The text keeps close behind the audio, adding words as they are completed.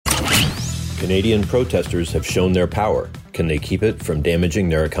Canadian protesters have shown their power. Can they keep it from damaging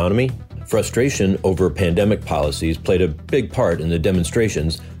their economy? Frustration over pandemic policies played a big part in the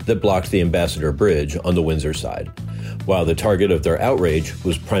demonstrations that blocked the Ambassador Bridge on the Windsor side. While the target of their outrage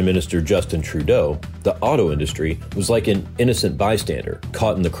was Prime Minister Justin Trudeau, the auto industry was like an innocent bystander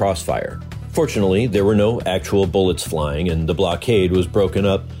caught in the crossfire. Fortunately, there were no actual bullets flying and the blockade was broken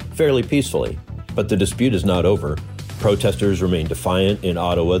up fairly peacefully. But the dispute is not over. Protesters remain defiant in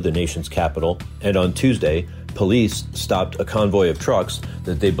Ottawa, the nation's capital, and on Tuesday, police stopped a convoy of trucks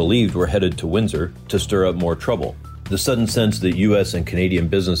that they believed were headed to Windsor to stir up more trouble. The sudden sense that U.S. and Canadian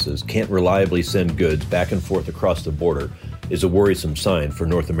businesses can't reliably send goods back and forth across the border is a worrisome sign for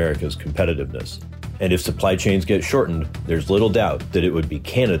North America's competitiveness. And if supply chains get shortened, there's little doubt that it would be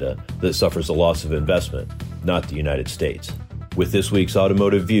Canada that suffers a loss of investment, not the United States. With this week's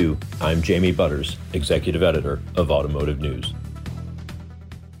Automotive View, I'm Jamie Butters, Executive Editor of Automotive News.